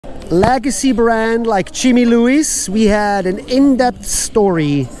legacy brand like Jimmy Lewis. We had an in-depth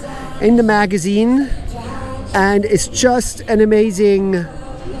story in the magazine, and it's just an amazing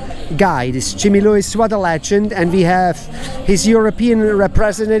guy. This Jimmy Lewis, what a legend. And we have his European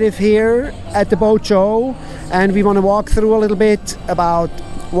representative here at the boat show, and we want to walk through a little bit about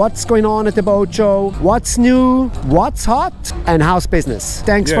what's going on at the boat show, what's new, what's hot, and how's business.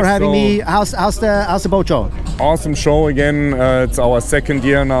 Thanks for having me. How's the boat show? Awesome show again. It's our second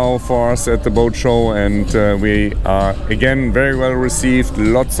year now for us at the boat show, and we are again very well received.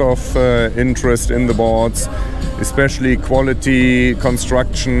 Lots of interest in the boards, especially quality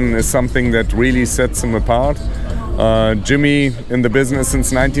construction is something that really sets them apart. Jimmy in the business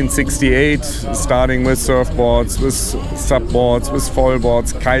since 1968, starting with surfboards, with SUP boards, with foil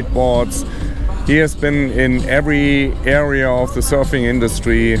boards, kite boards. He has been in every area of the surfing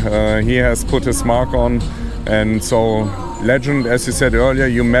industry. He has put his mark on, and so legend, as you said earlier,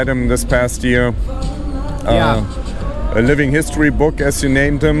 you met him this past year. A living history book, as you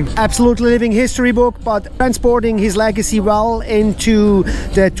named him. Absolutely living history book, but transporting his legacy well into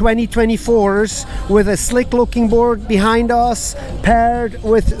the 2024s with a slick looking board behind us, paired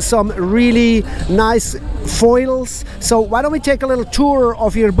with some really nice foils. So why don't we take a little tour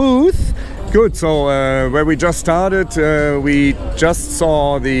of your booth? Good. So where we just started, we just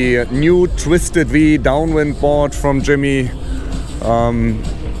saw the new Twisted V downwind board from Jimmy.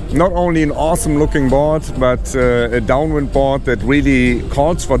 Not only an awesome looking board, but a downwind board that really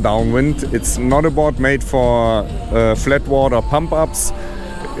calls for downwind. It's not a board made for flat water pump ups.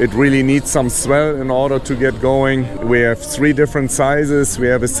 It really needs some swell in order to get going. We have 3 different sizes. We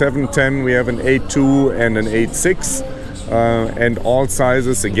have a 710, we have an 8.2 and an 8.6. And all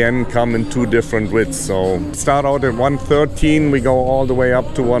sizes again come in 2 different widths. So start out at 113, we go all the way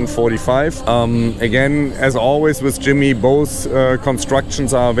up to 145. Again, as always with Jimmy, both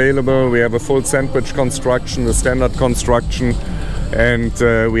constructions are available. We have a full sandwich construction, the standard construction, and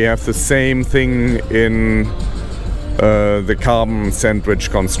we have the same thing in the carbon sandwich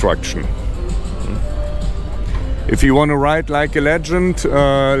construction. If you want to ride like a legend,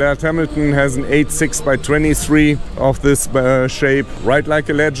 Laird Hamilton has an 8.6 by 23 of this shape. Ride like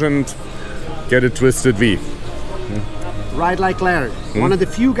a legend, get a Twisted V. Ride like Laird. One of the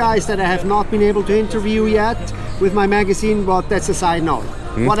few guys that I have not been able to interview yet with my magazine, but that's a side note.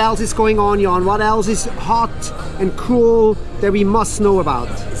 What else is going on, Jan? What else is hot and cool that we must know about?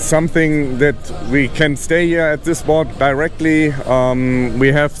 Something that we can stay here at this board directly.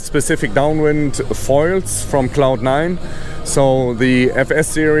 We have specific downwind foils from Cloud. So the FS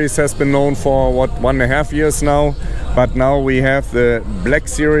series has been known for 1.5 years now, but now we have the Black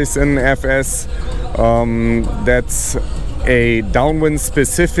series in FS. That's a downwind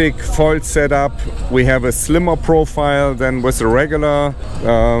specific foil setup. We have a slimmer profile than with a regular,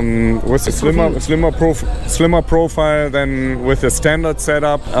 with a slimmer profile than with a standard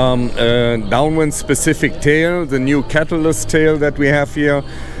setup. Downwind specific tail, the new Catalyst tail that we have here,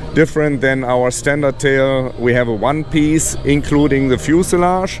 different than our standard tail. We have a one piece including the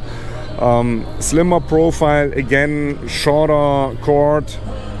fuselage. Slimmer profile, again shorter cord,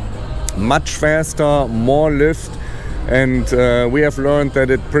 much faster, more lift. And we have learned that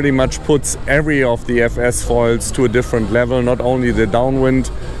it pretty much puts every of the FS foils to a different level, not only the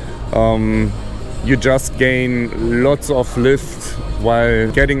downwind. You just gain lots of lift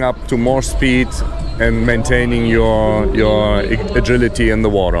while getting up to more speed and maintaining your agility in the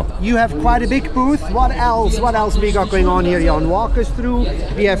water. You have quite a big booth. What else we got going on here, Jan? Walk us through.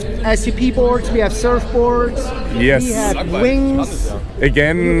 We have SUP boards, we have surfboards, yes. We have wings.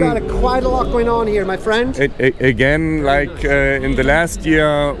 Again, you've got quite a lot going on here, my friend. Again, like in the last year,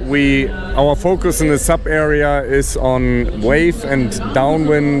 our focus in the SUP area is on wave and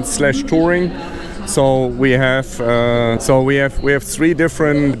downwind / touring. So we have 3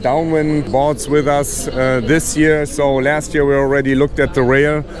 different downwind boards with us this year. So last year we already looked at the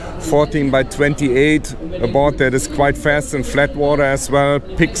rail, 14 by 28, a board that is quite fast in flat water as well,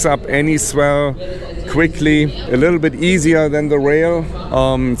 picks up any swell quickly, a little bit easier than the rail.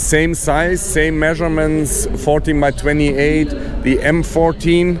 Same size, same measurements, 14 by 28, the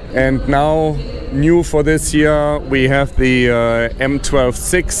M14, and now new for this year we have the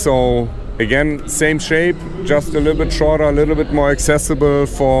M12.6. So again, same shape, just a little bit shorter, a little bit more accessible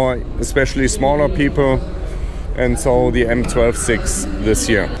for especially smaller people. And so the M12.6 this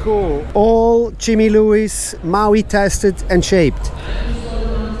year. Cool. All Jimmy Lewis, Maui tested and shaped.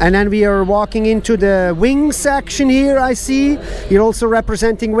 And then we are walking into the wing section here, I see. You're also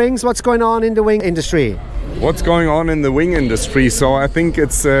representing wings. What's going on in the wing industry? What's going on in the wing industry? So I think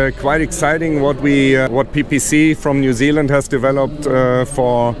it's quite exciting what PPC from New Zealand has developed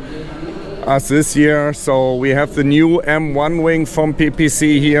for us this year. So we have the new M1 wing from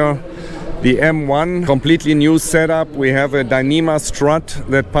PPC here. The M1, completely new setup. We have a Dyneema strut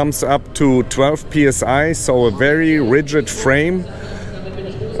that pumps up to 12 psi, so a very rigid frame.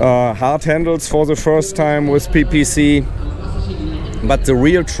 Hard handles for the first time with PPC. But the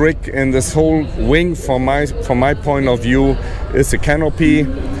real trick in this whole wing, from my point of view, is the canopy.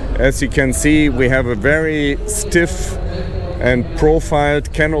 As you can see, we have a very stiff and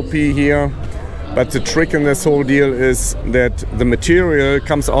profiled canopy here. But the trick in this whole deal is that the material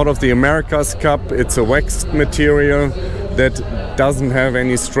comes out of the America's Cup. It's a waxed material that doesn't have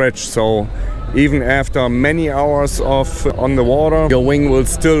any stretch. So even after many hours on the water, your wing will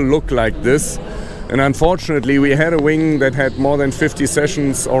still look like this. And unfortunately, we had a wing that had more than 50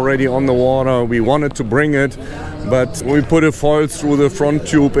 sessions already on the water. We wanted to bring it, but we put a foil through the front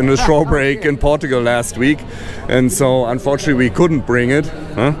tube in the shore break in Portugal last week. And so unfortunately, we couldn't bring it.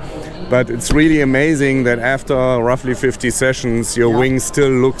 But it's really amazing that after roughly 50 sessions, your wing still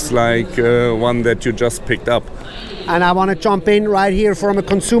looks like one that you just picked up. And I want to jump in right here from a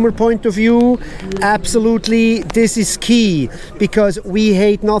consumer point of view. Absolutely, this is key, because we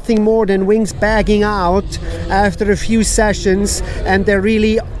hate nothing more than wings bagging out after a few sessions, and they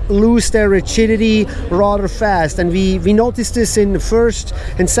really lose their rigidity rather fast. And we noticed this in the first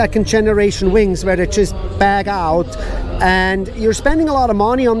and second generation wings, where they just bag out. And you're spending a lot of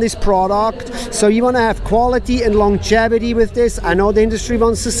money on this product, so you want to have quality and longevity with this. I know the industry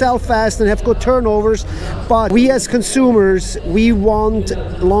wants to sell fast and have good turnovers, but we as consumers, we want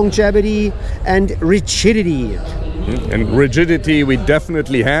longevity and rigidity. And rigidity we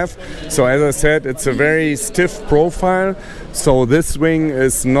definitely have. So as I said, it's a very stiff profile. So this wing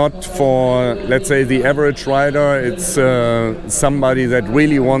is not for, let's say, the average rider. It's somebody that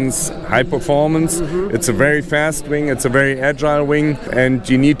really wants high performance. It's a very fast wing. It's a very agile wing. And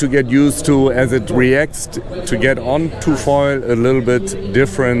you need to get used to, as it reacts to get onto foil, a little bit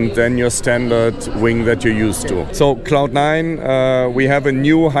different than your standard wing that you're used to. So Cloud 9, we have a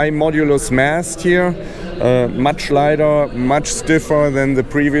new high modulus mast here. Much lighter, much stiffer than the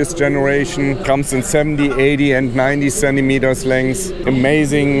previous generation. Comes in 70, 80 and 90 centimeters length.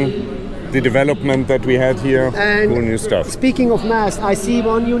 Amazing the development that we had here. And cool new stuff. Speaking of mast, I see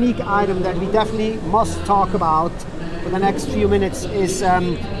one unique item that we definitely must talk about for the next few minutes is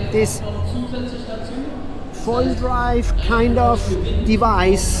this foil drive kind of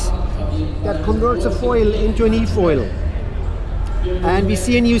device that converts a foil into an e-foil. And we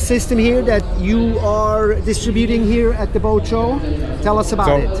see a new system here that you are distributing here at the boat show. Tell us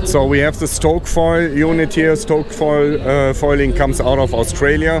about it. So we have the Stoke foil unit here. Stoke foil foiling comes out of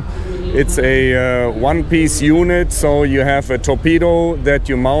Australia. It's a one-piece unit, so you have a torpedo that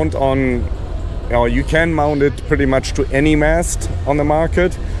you mount on, or you can mount it pretty much to any mast on the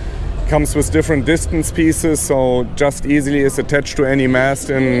market. Comes with different distance pieces, so just easily is attached to any mast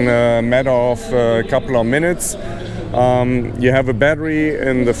in a matter of a couple of minutes. You have a battery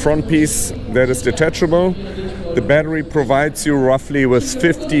in the front piece that is detachable. The battery provides you roughly with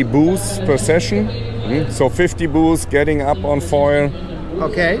 50 boosts per session. So 50 boosts getting up on foil.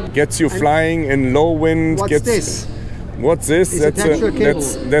 Okay. Gets you flying in low wind. What's this? What's this? That's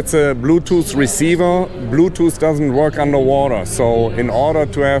a Bluetooth receiver. Bluetooth doesn't work underwater. So in order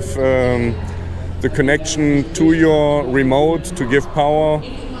to have the connection to your remote to give power,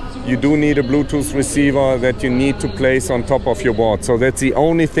 you do need a Bluetooth receiver that you need to place on top of your board. So that's the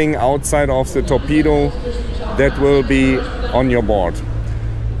only thing outside of the torpedo that will be on your board.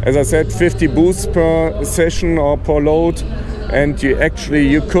 As I said, 50 boosts per session or per load, and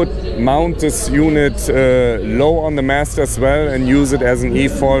you could mount this unit low on the mast as well and use it as an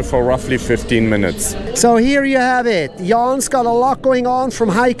e-foil for roughly 15 minutes. So here you have it. Jan's got a lot going on from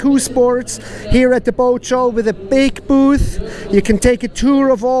Haiku Sports here at the boat show with a big booth. You can take a tour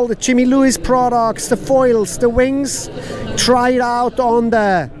of all the Jimmy Lewis products, the foils, the wings, try it out on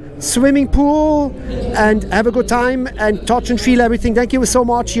the swimming pool and have a good time and touch and feel everything. Thank you so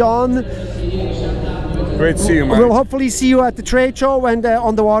much, Jan. Great to see you, Mike. We'll hopefully see you at the trade show and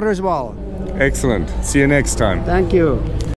on the water as well. Excellent. See you next time. Thank you.